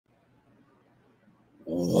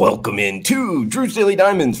Welcome into Drew's Daily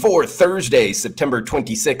Diamonds for Thursday, September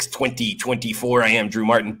 26, 2024. I am Drew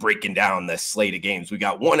Martin breaking down the slate of games. We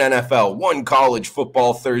got one NFL, one college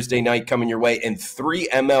football Thursday night coming your way, and three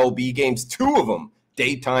MLB games, two of them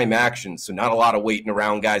daytime action. So not a lot of waiting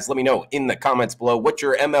around, guys. Let me know in the comments below what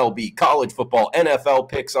your MLB, college football, NFL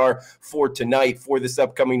picks are for tonight, for this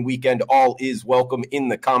upcoming weekend. All is welcome in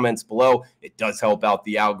the comments below. It does help out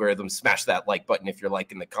the algorithm. Smash that like button if you're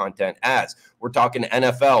liking the content, as we're talking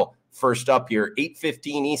NFL. First up here,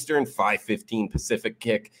 8:15 Eastern, 5:15 Pacific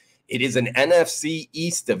kick. It is an NFC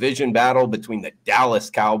East division battle between the Dallas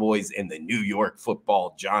Cowboys and the New York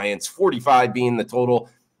Football Giants. 45 being the total.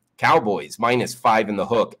 Cowboys -5 in the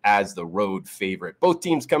hook as the road favorite. Both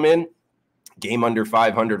teams come in game under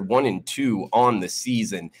 500, 1-2 on the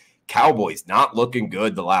season. Cowboys not looking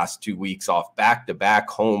good the last 2 weeks off back-to-back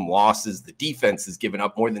home losses. The defense has given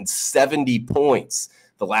up more than 70 points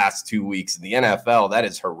the last 2 weeks in the NFL. That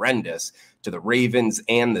is horrendous to the Ravens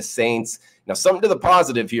and the Saints. Now, something to the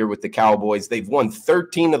positive here with the Cowboys. They've won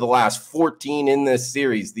 13 of the last 14 in this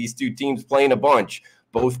series. These two teams playing a bunch,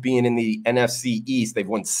 both being in the NFC East. They've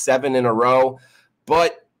won 7 in a row.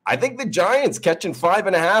 But I think the Giants catching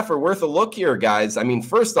 5.5 are worth a look here, guys. I mean,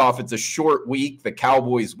 first off, it's a short week. The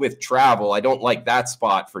Cowboys with travel. I don't like that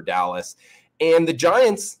spot for Dallas. And the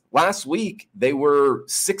Giants last week, they were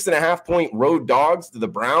 6.5-point road dogs to the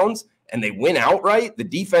Browns, and they win outright. The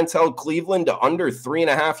defense held Cleveland to under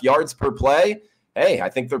 3.5 yards per play. Hey, I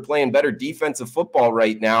think they're playing better defensive football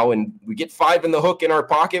right now, and we get 5 in the hook in our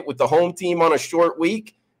pocket with the home team on a short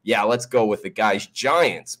week. Yeah, let's go with it, guys.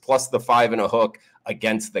 Giants plus the 5 in a hook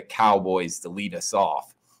against the Cowboys to lead us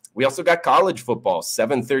off. We also got college football,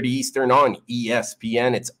 7:30 Eastern on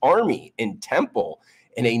ESPN. It's Army and Temple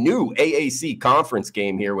in a new AAC conference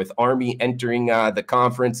game here, with Army entering the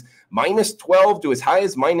conference -12 to as high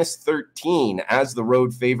as -13 as the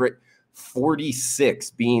road favorite.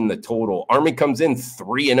 46 being the total. Army comes in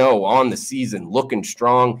 3-0 on the season, looking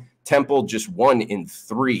strong. Temple just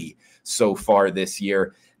 1-3 so far this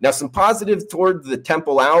year. Now, some positive toward the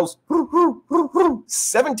Temple Owls.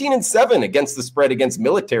 17-7 against the spread against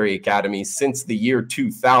military academies since the year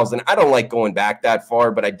 2000. I don't like going back that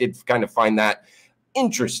far, but I did kind of find that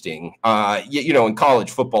interesting. You know, in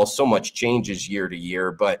college football, so much changes year to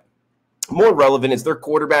year, but more relevant is their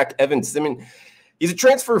quarterback, Evan Simmons. He's a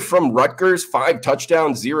transfer from Rutgers, 5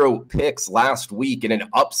 touchdowns, 0 picks last week in an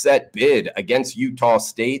upset bid against Utah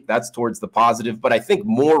State. That's towards the positive. But I think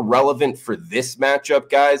more relevant for this matchup,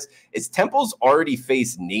 guys, is Temple's already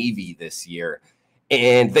faced Navy this year,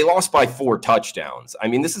 and they lost by 4 touchdowns. I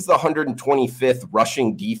mean, this is the 125th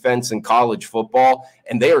rushing defense in college football,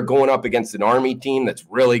 and they are going up against an Army team that's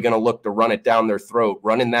really going to look to run it down their throat,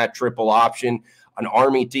 running that triple option. An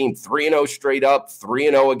Army team 3-0 straight up,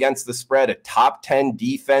 3-0 against the spread, a top 10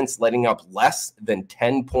 defense letting up less than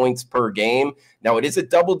 10 points per game. Now, it is a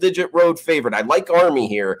double-digit road favorite. I like Army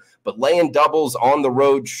here, but laying doubles on the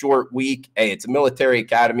road short week, hey, it's a military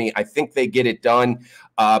academy. I think they get it done.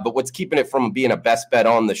 But what's keeping it from being a best bet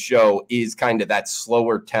on the show is kind of that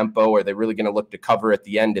slower tempo. Are they really going to look to cover at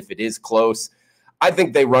the end if it is close? I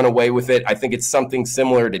think they run away with it. I think it's something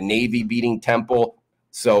similar to Navy beating Temple.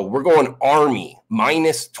 So we're going Army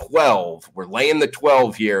 -12. We're laying the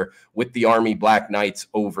 12 here with the Army Black Knights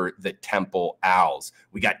over the Temple Owls.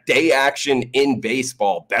 We got day action in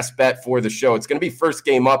baseball. Best bet for the show. It's going to be first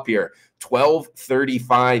game up here,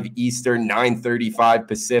 12:35 Eastern, 9:35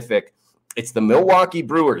 Pacific. It's the Milwaukee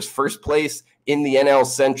Brewers, first place in the NL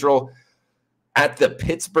Central, at the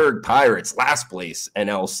Pittsburgh Pirates, last place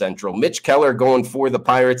NL Central. Mitch Keller going for the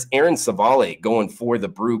Pirates. Aaron Savale going for the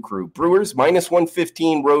Brew Crew. Brewers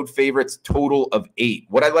 -115 road favorites, total of 8.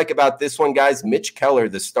 What I like about this one, guys, Mitch Keller,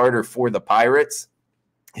 the starter for the Pirates,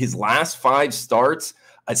 his last 5 starts,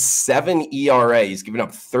 a 7 ERA. He's given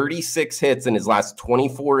up 36 hits in his last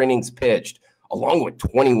 24 innings pitched, along with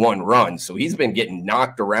 21 runs. So he's been getting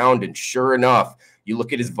knocked around, and sure enough, you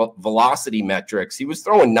look at his velocity metrics. He was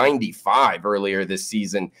throwing 95 earlier this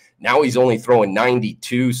season. Now he's only throwing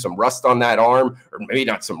 92. Some rust on that arm, or maybe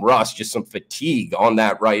not some rust, just some fatigue on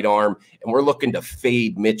that right arm. And we're looking to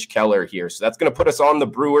fade Mitch Keller here. So that's going to put us on the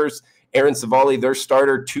Brewers. Aaron Savale, their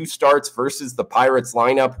starter, 2 starts versus the Pirates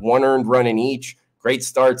lineup, 1 earned run in each. Great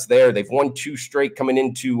starts there. They've won 2 straight coming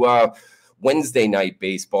into Wednesday night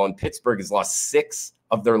baseball, and Pittsburgh has lost 6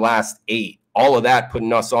 of their last 8. All of that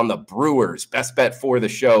putting us on the Brewers. Best bet for the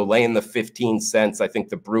show, laying the 15 cents. I think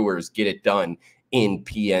the Brewers get it done in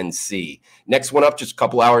PNC. Next one up, just a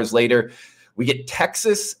couple hours later, we get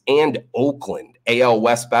Texas and Oakland. AL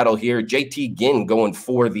West battle here. JT Ginn going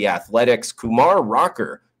for the Athletics. Kumar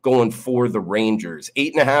Rocker going for the Rangers.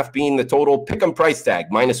 8.5 being the total. Pick 'em price tag,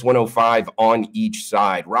 -105 on each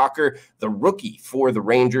side. Rocker, the rookie for the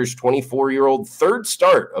Rangers, 24-year-old, third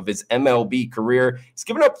start of his MLB career. He's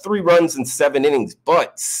given up 3 runs in 7 innings,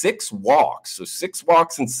 but 6 walks. So 6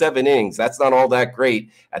 walks in 7 innings. That's not all that great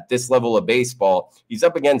at this level of baseball. He's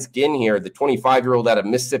up against Ginn here, the 25-year-old out of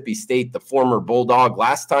Mississippi State, the former Bulldog.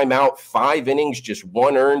 Last time out, 5 innings, just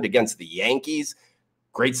 1 earned against the Yankees.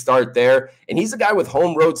 Great start there. And he's a guy with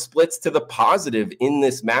home road splits to the positive in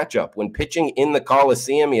this matchup. When pitching in the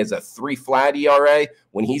Coliseum, he has a 3 flat ERA.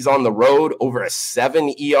 When he's on the road, over a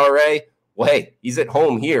 7 ERA. Well, hey, he's at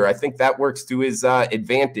home here. I think that works to his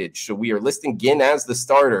advantage. So we are listing Ginn as the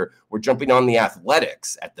starter. We're jumping on the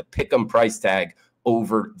Athletics at the pick'em price tag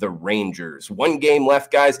over the Rangers. 1 game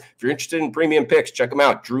left, guys. If you're interested in premium picks, check them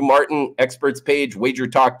out. Drew Martin, experts page,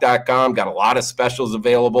 WagerTalk.com. Got a lot of specials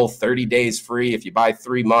available. 30 days free if you buy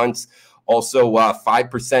 3 months. Also,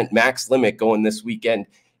 5% max limit going this weekend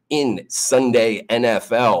in Sunday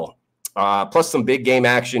NFL. Plus some big game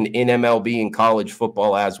action in MLB and college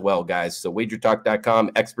football as well, guys. So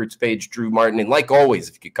WagerTalk.com, experts page, Drew Martin. And like always,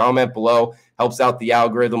 if you could comment below, helps out the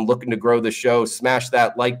algorithm. Looking to grow the show, smash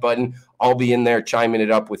that like button. I'll be in there chiming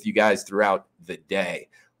it up with you guys throughout the day.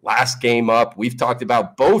 Last game up, we've talked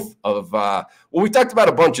about we've talked about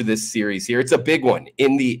a bunch of this series here. It's a big one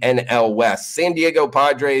in the NL West. San Diego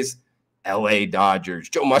Padres, LA Dodgers.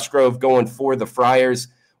 Joe Musgrove going for the Friars.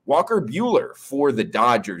 Walker Buehler for the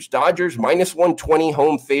Dodgers. Dodgers -120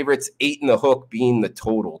 home favorites, 8 in the hook being the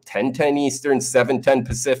total. 10-10 Eastern, 7-10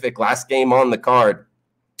 Pacific. Last game on the card.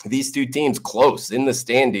 These two teams close in the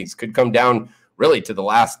standings. Could come down really to the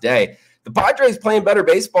last day. The Padres playing better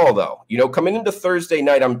baseball, though. You know, coming into Thursday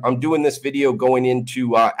night, I'm doing this video going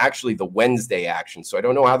into actually the Wednesday action. So I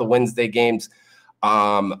don't know how the Wednesday games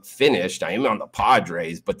finished. I am on the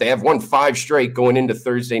Padres, but they have won 5 straight going into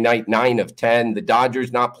Thursday night, 9 of 10. The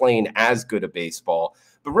Dodgers not playing as good a baseball.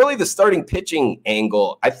 But really the starting pitching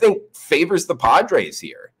angle, I think, favors the Padres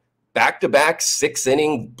here. Back-to-back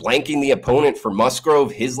 6-inning, blanking the opponent for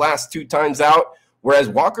Musgrove his last 2 times out. Whereas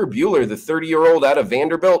Walker Buehler, the 30-year-old out of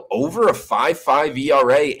Vanderbilt, over a 5.5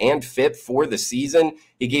 ERA and FIP for the season.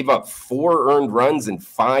 He gave up 4 earned runs in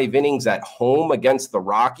 5 innings at home against the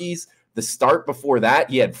Rockies. The start before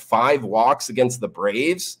that, he had 5 walks against the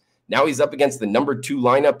Braves. Now he's up against the number 2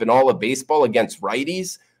 lineup in all of baseball against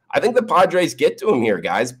righties. I think the Padres get to him here,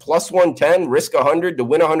 guys. +110, risk 100 to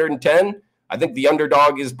win 110. I think the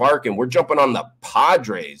underdog is barking. We're jumping on the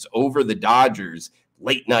Padres over the Dodgers.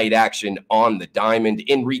 Late night action on the diamond.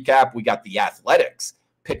 In recap, we got the Athletics.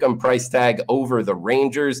 Pick'em price tag over the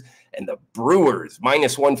Rangers and the Brewers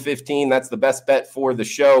 -115. That's the best bet for the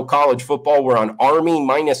show. College football, we're on Army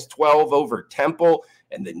 -12 over Temple,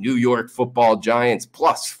 and the New York Football Giants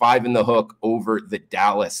 +5 in the hook over the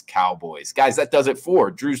Dallas Cowboys. Guys, that does it for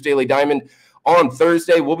Drew's Daily Diamond on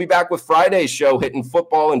Thursday. We'll be back with Friday's show, hitting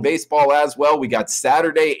football and baseball as well. We got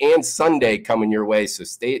Saturday and Sunday coming your way, so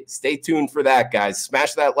stay tuned for that, guys.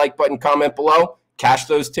 Smash that like button, comment below, cash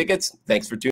those tickets. Thanks for tuning in.